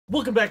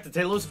Welcome back to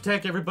Tailosive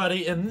Tech,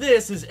 everybody, and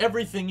this is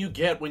everything you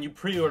get when you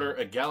pre-order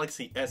a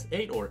Galaxy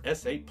S8 or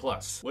S8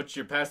 Plus, which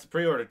you're past the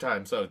pre-order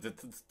time, so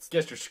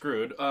guess you're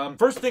screwed.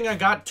 First thing I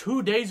got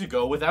 2 days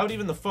ago, without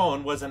even the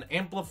phone, was an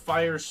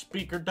amplifier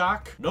speaker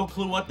dock. No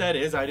clue what that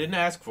is. I didn't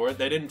ask for it.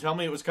 They didn't tell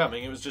me it was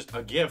coming. It was just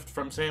a gift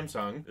from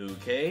Samsung.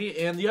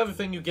 Okay, and the other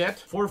thing you get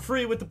for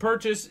free with the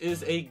purchase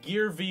is a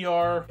Gear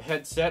VR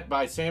headset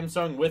by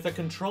Samsung with a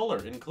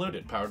controller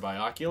included, powered by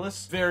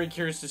Oculus. Very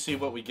curious to see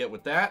what we get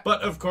with that,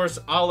 but of course,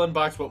 I'll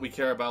unbox what we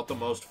care about the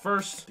most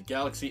first, the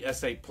Galaxy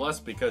S8 Plus,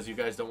 because you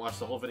guys don't watch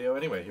the whole video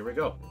anyway. Here we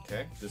go.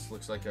 Okay, this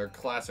looks like our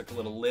classic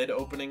little lid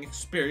opening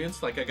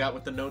experience like I got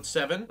with the Note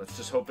 7. Let's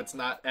just hope it's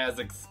not as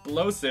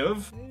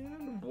explosive.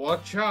 And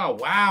watch out.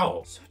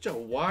 Wow, such a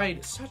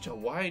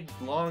wide,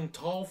 long,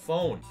 tall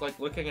phone. It's like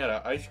looking at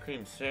an ice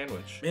cream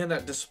sandwich. Man,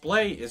 that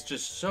display is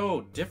just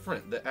so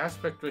different. The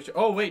aspect ratio.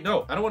 Oh wait,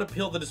 no, I don't want to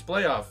peel the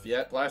display off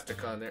yet.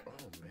 Plastic on there. Oh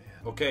man.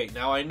 Okay,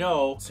 now I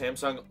know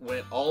Samsung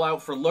went all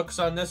out for looks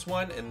on this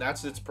one, and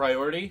that's its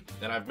priority,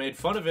 and I've made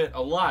fun of it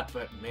a lot,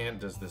 but man,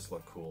 does this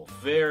look cool.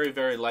 Very,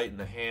 very light in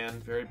the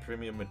hand, very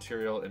premium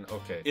material, and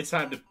okay, it's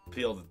time to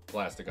peel the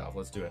plastic off.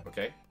 Let's do it,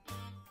 okay?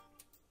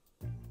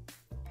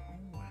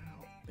 Wow,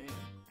 man.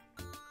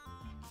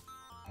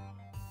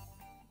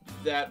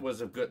 That was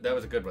a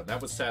good one.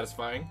 That was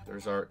satisfying.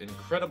 There's our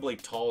incredibly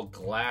tall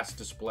glass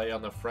display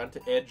on the front,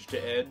 edge to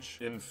edge,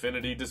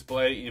 infinity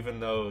display, even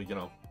though, you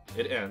know,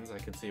 it ends. I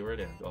can see where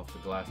it ends. Off the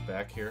glass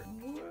back here.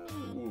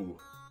 Whoa.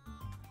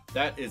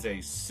 That is a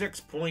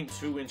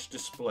 6.2-inch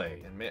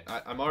display. And man,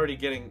 I'm already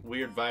getting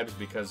weird vibes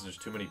because there's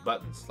too many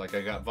buttons. Like, I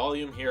got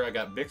volume here, I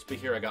got Bixby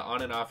here, I got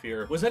on and off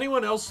here. Was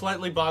anyone else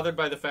slightly bothered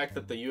by the fact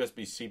that the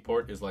USB-C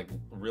port is, like,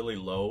 really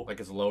low?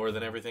 Like, it's lower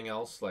than everything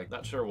else? Like,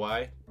 not sure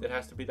why it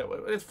has to be that way.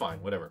 It's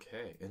fine, whatever.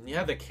 Okay. And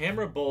yeah, the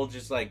camera bulge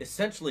is, like,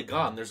 essentially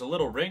gone. There's a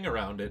little ring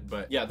around it,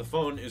 but yeah, the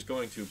phone is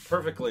going to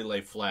perfectly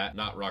lay flat,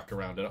 not rock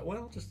around it.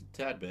 Well, just a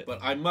tad bit. But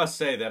I must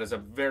say, that is a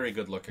very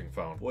good-looking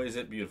phone. Boy, is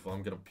it beautiful.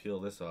 I'm gonna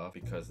peel this off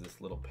because this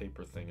little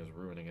paper thing is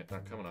ruining it.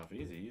 Not coming off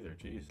easy either.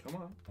 Jeez. Come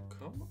on.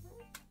 Come on.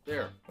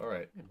 There.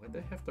 Alright. Why'd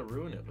they have to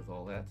ruin it with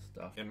all that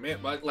stuff? And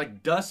man,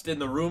 like dust in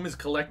the room is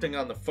collecting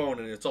on the phone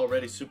and it's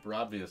already super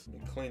obvious. Let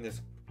me clean this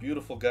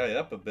beautiful guy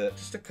up a bit.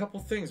 Just a couple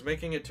things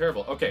making it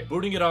terrible. Okay,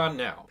 booting it on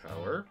now.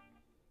 Power.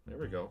 There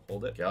we go.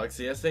 Hold it.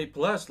 Galaxy S8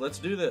 Plus. Let's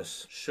do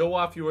this. Show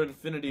off your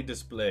infinity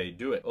display.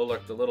 Do it. Oh,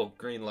 look. The little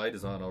green light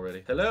is on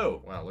already.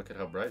 Hello. Wow, look at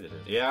how bright it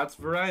is. Yeah, it's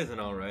Verizon,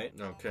 all right.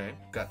 Okay.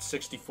 Got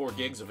 64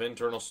 gigs of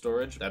internal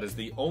storage. That is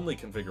the only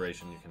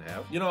configuration you can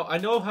have. You know, I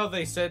know how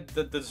they said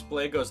that the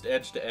display goes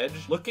edge to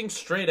edge. Looking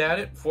straight at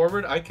it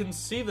forward, I can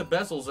see the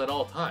bezels at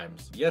all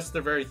times. Yes,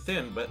 they're very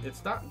thin, but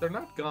they're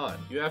not gone.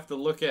 You have to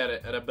look at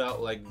it at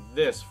about like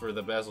this for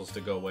the bezels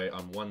to go away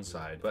on one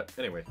side. But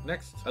anyway,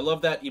 next. I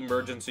love that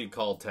emergency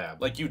call tab.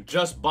 Like, you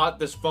just bought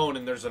this phone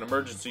and there's an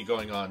emergency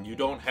going on. You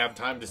don't have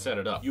time to set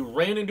it up. You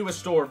ran into a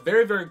store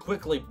very, very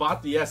quickly,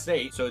 bought the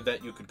S8 so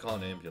that you could call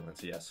an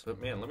ambulance, yes.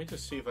 But man, let me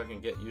just see if I can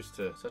get used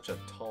to such a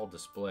tall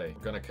display.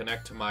 I'm gonna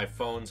connect to my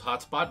phone's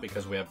hotspot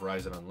because we have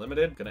Verizon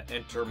Unlimited. I'm gonna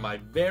enter my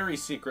very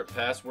secret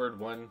password.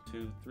 1,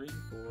 2, 3,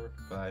 4,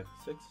 5,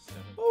 6,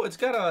 7. Oh, it's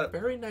got a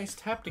very nice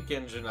taptic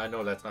engine. I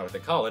know that's not what they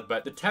call it,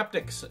 but the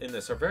taptics in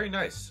this are very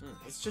nice.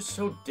 It's just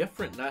so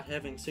different not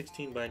having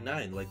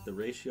 16:9, like the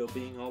ratio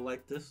being all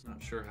like this.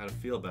 Not sure how to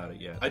feel about it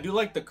yet. I do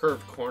like the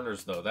curved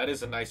corners though. That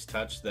is a nice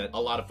touch that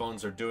a lot of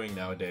phones are doing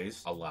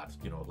nowadays. A lot,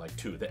 you know, like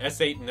two. The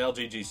S8 and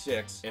LG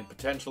G6 and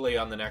potentially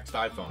on the next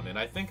iPhone. And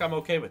I think I'm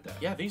okay with that.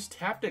 Yeah, these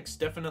taptics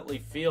definitely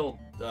feel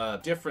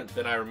different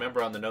than I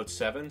remember on the Note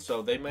 7.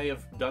 So they may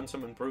have done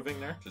some improving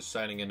there. Just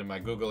signing into my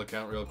Google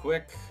account real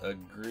quick.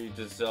 Agreed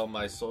to sell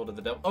my soul to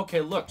the devil.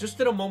 Okay, look,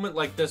 just in a moment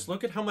like this,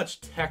 look at how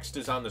much text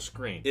is on the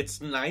screen.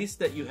 It's nice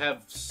that you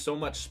have so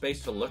much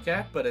space to look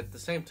at, but at the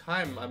same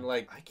time, I'm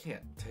like, I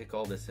can't take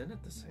all this in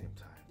at the same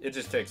time. It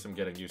just takes some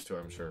getting used to,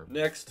 I'm sure.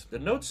 Next, the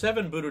Note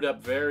 7 booted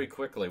up very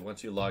quickly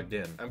once you logged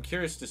in. I'm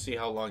curious to see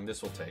how long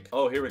this will take.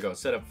 Oh, here we go.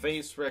 Set up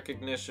face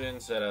recognition,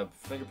 set up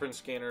fingerprint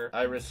scanner,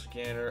 iris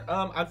scanner.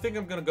 I think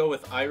I'm gonna go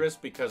with iris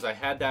because I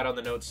had that on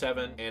the Note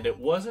 7 and it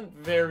wasn't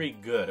very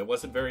good. It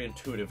wasn't very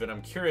intuitive and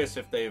I'm curious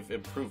if they've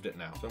improved it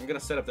now. So I'm gonna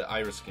set up the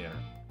iris scanner.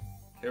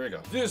 Here we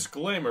go.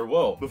 Disclaimer,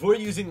 whoa. Before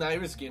using the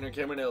iris scanner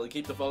camera,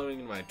 keep the following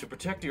in mind. To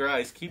protect your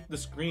eyes, keep the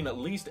screen at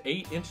least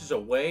 8 inches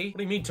away. What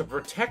do you mean to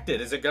protect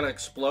it? Is it gonna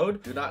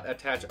explode? Do not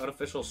attach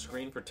unofficial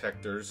screen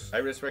protectors.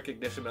 Iris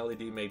recognition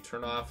LED may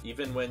turn off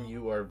even when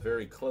you are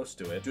very close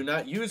to it. Do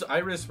not use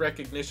iris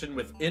recognition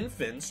with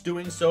infants.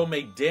 Doing so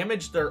may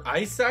damage their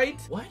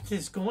eyesight. What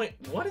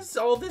is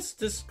all this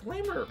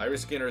disclaimer?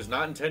 Iris scanner is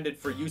not intended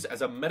for use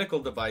as a medical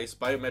device.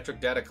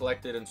 Biometric data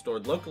collected and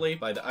stored locally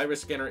by the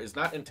iris scanner is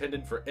not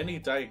intended for any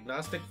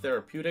diagnostic,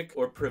 therapeutic,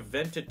 or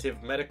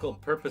preventative medical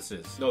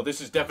purposes. No,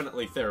 this is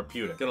definitely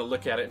therapeutic. Gonna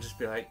look at it and just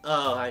be like,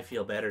 oh, I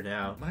feel better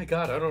now. My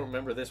God, I don't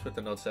remember this with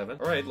the Note 7.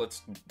 All right,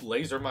 let's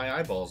laser my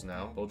eyeballs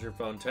now. Hold your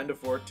phone 10 to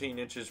 14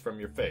 inches from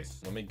your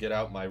face. Let me get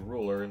out my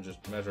ruler and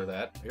just measure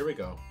that. Here we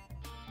go.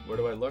 Where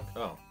do I look?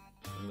 Oh,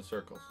 in the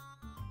circles.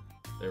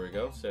 There we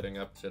go. Setting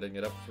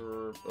it up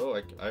for,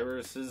 oh,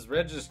 iris is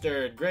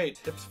registered. Great.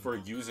 Tips for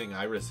using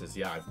irises.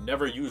 Yeah, I've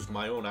never used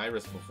my own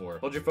iris before.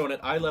 Hold your phone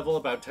at eye level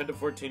about 10 to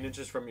 14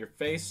 inches from your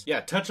face. Yeah,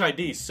 Touch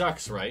ID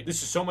sucks, right?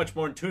 This is so much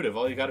more intuitive.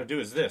 All you gotta do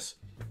is this.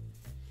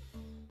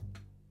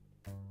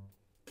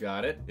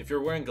 Got it. If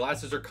you're wearing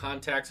glasses or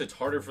contacts, it's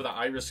harder for the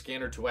iris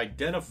scanner to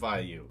identify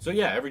you. So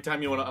yeah, every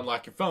time you want to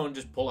unlock your phone,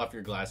 just pull off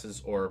your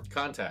glasses or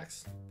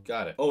contacts.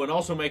 Got it. Oh, and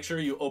also make sure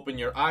you open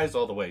your eyes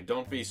all the way.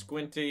 Don't be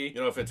squinty.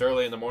 You know, if it's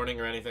early in the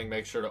morning or anything,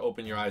 make sure to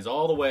open your eyes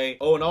all the way.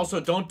 Oh, and also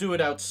don't do it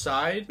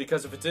outside,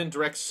 because if it's in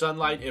direct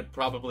sunlight, it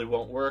probably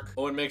won't work.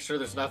 Oh, and make sure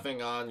there's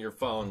nothing on your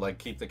phone, like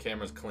keep the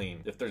cameras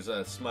clean. If there's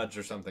a smudge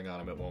or something on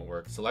them, it won't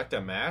work. Select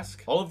a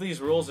mask. All of these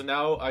rules, and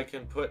now I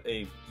can put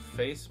a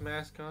face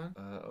mask on.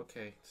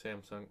 Okay,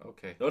 Samsung,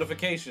 okay.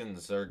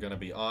 Notifications are gonna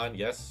be on,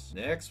 yes.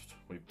 Next,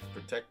 we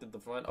protected the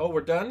phone. Oh,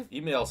 we're done?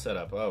 Email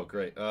setup, oh,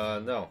 great.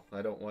 No,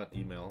 I don't want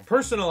email.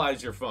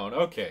 Personalize your phone,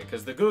 okay,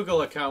 because the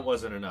Google account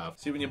wasn't enough.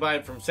 See, when you buy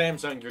it from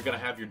Samsung, you're gonna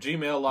have your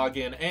Gmail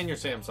login and your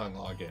Samsung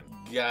login.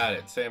 Got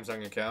it,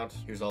 Samsung account.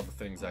 Here's all the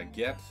things I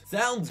get.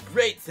 Sounds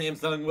great,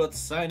 Samsung. Let's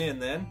sign in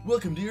then.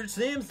 Welcome to your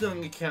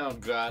Samsung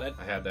account. Got it.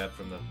 I had that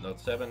from the Note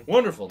 7.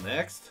 Wonderful,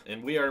 next.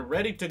 And we are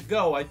ready to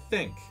go, I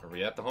think. Are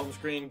we at the home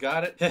screen?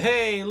 Got it.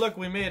 Hey, look,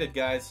 we made it,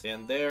 guys.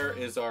 And there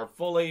is our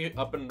fully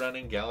up and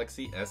running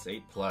Galaxy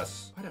S8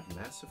 Plus. What a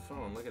massive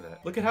phone, look at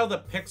that. Look at how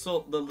the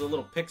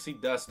little pixie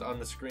dust on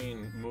the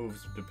screen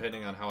moves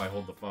depending on how I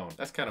hold the phone.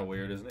 That's kind of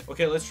weird, isn't it?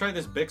 Okay, let's try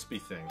this Bixby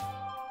thing.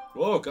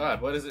 Oh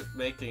God, what is it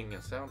making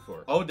a sound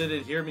for? Oh, did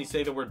it hear me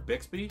say the word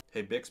Bixby?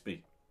 Hey,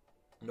 Bixby.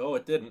 No,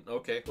 it didn't.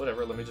 Okay,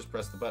 whatever, let me just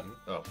press the button.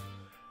 Oh.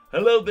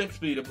 Hello,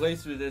 Bixby, to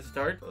place with this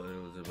start. Oh,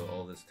 it was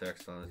all this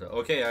text on it.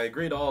 Okay, I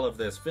agreed to all of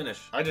this. Finish.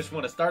 I just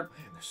want to start.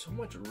 Man, there's so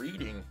much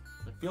reading.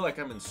 I feel like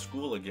I'm in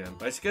school again.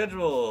 My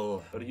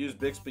schedule. How to use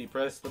Bixby,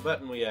 press the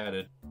button we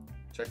added.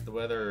 Check the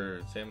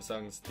weather,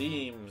 Samsung's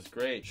themes,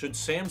 great. Should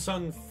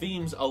Samsung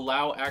themes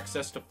allow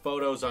access to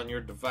photos on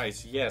your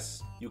device?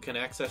 Yes, you can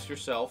access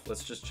yourself.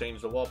 Let's just change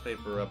the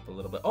wallpaper up a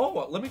little bit.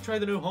 Oh, let me try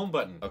the new home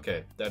button.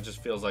 Okay, that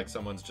just feels like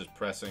someone's just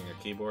pressing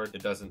a keyboard.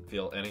 It doesn't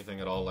feel anything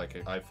at all like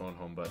an iPhone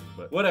home button,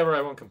 but whatever,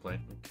 I won't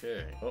complain.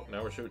 Okay, oh,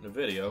 now we're shooting a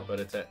video,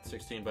 but it's at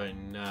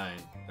 16:9.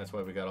 That's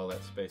why we got all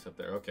that space up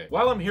there. Okay,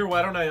 while I'm here,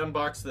 why don't I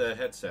unbox the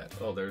headset?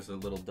 Oh, there's a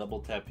little double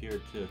tap here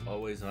to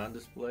always on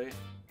display.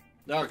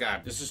 Oh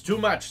God, this is too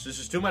much. This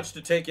is too much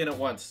to take in at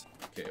once.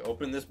 Okay,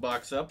 open this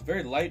box up.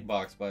 Very light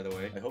box, by the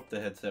way. I hope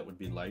the headset would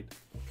be light.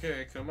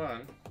 Okay, come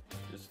on.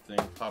 This thing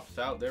pops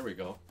out. There we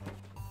go.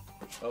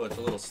 Oh, it's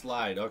a little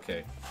slide.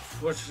 Okay.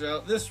 Push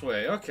out this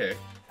way. Okay.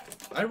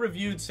 I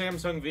reviewed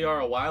Samsung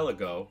VR a while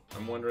ago.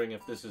 I'm wondering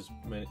if this is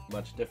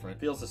much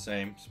different. Feels the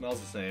same. Smells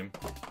the same.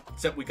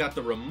 Except we got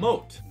the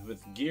remote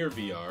with Gear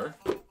VR.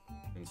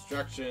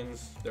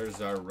 Instructions.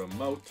 There's our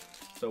remote.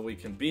 So we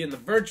can be in the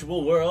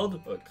virtual world.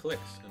 Oh, it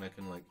clicks, and I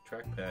can, like,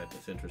 trackpad.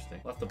 That's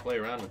interesting. I'll have to play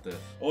around with this.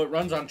 Oh, it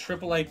runs on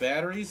AAA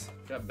batteries?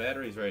 Got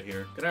batteries right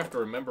here. Gonna have to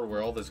remember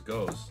where all this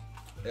goes.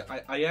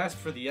 I asked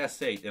for the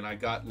S8, and I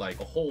got, like,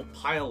 a whole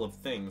pile of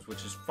things,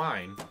 which is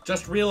fine.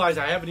 Just realized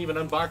I haven't even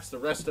unboxed the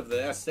rest of the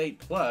S8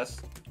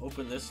 Plus.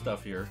 Open this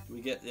stuff here.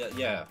 We get,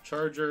 yeah,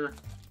 charger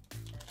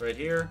right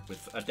here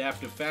with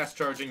adaptive fast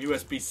charging,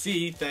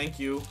 USB-C. Thank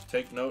you.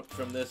 Take note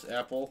from this,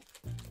 Apple.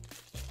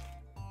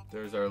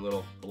 There's our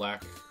little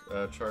black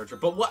charger.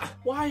 But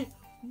why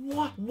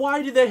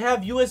do they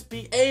have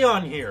USB-A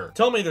on here?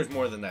 Tell me there's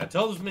more than that.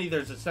 Tell me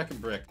there's a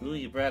second brick. Ooh,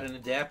 you brought an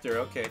adapter.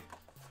 Okay.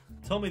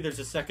 Tell me there's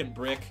a second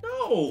brick.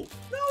 No.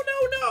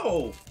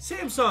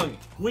 Samsung,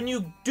 when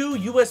you do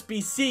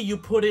USB-C, you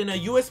put in a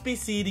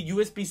USB-C to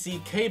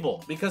USB-C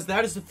cable, because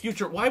that is the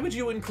future. Why would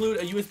you include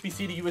a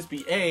USB-C to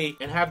USB-A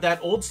and have that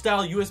old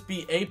style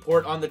USB-A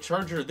port on the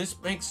charger? This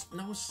makes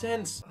no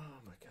sense.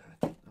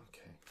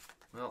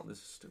 Well, this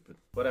is stupid.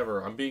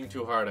 Whatever, I'm being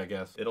too hard, I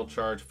guess. It'll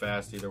charge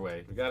fast either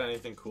way. We got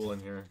anything cool in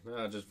here?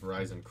 No, just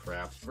Verizon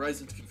crap.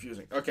 Verizon's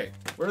confusing. Okay,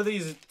 where are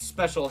these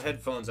special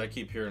headphones I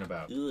keep hearing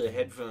about? Ooh, a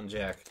headphone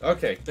jack.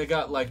 Okay, they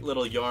got like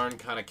little yarn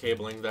kind of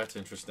cabling. That's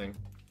interesting.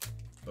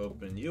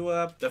 Open you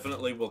up.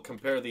 Definitely will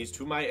compare these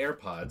to my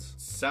AirPods.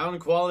 Sound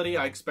quality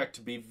I expect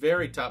to be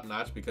very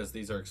top-notch because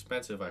these are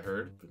expensive, I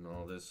heard. Open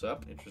all this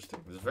up. Interesting.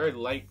 These very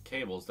light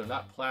cables. They're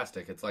not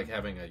plastic. It's like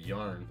having a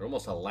yarn. They're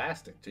almost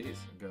elastic. Jeez.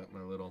 I've got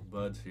my little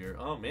buds here.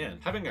 Oh man.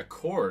 Having a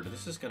cord.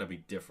 This is gonna be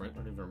different. I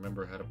don't even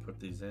remember how to put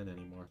these in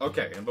anymore.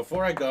 Okay, and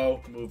before I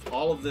go, move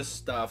all of this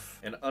stuff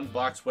and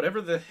unbox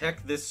whatever the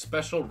heck this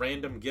special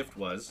random gift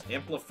was.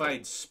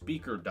 Amplified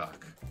speaker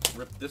dock.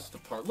 Rip this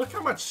apart. Look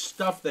how much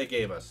stuff they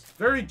gave us.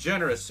 Very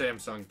generous,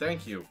 Samsung.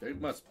 Thank you. They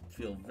must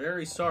feel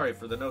very sorry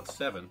for the Note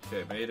 7.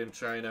 Okay, made in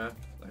China.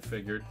 I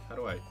figured. How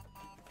do I...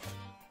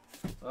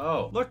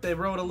 Oh, look, they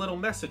wrote a little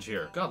message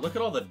here. God, look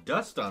at all the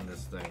dust on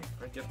this thing.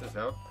 Can I get this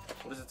out?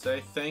 What does it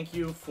say? Thank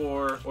you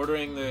for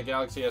ordering the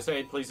Galaxy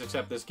S8. Please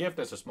accept this gift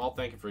as a small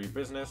thank you for your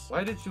business.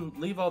 Why did you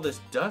leave all this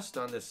dust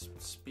on this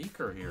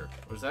speaker here?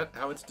 Was that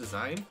how it's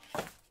designed?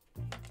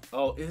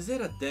 Oh, is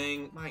it a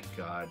thing? My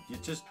God.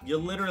 You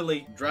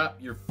literally drop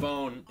your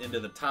phone into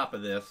the top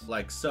of this,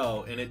 like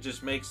so, and it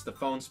just makes the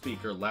phone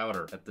speaker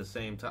louder at the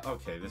same time.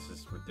 Okay, this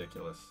is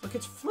ridiculous. Look,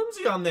 it's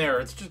flimsy on there.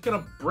 It's just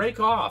gonna break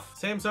off.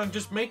 Samsung,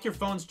 just make your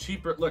phones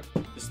cheaper. Look,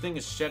 this thing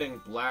is shedding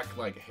black,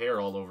 like,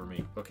 hair all over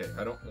me. Okay,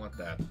 I don't want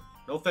that.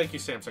 No, thank you,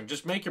 Samsung.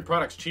 Just make your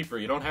products cheaper.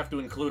 You don't have to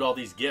include all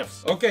these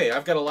gifts. Okay,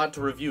 I've got a lot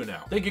to review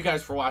now. Thank you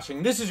guys for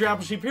watching. This is your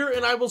Apple Sheep here,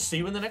 and I will see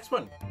you in the next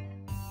one.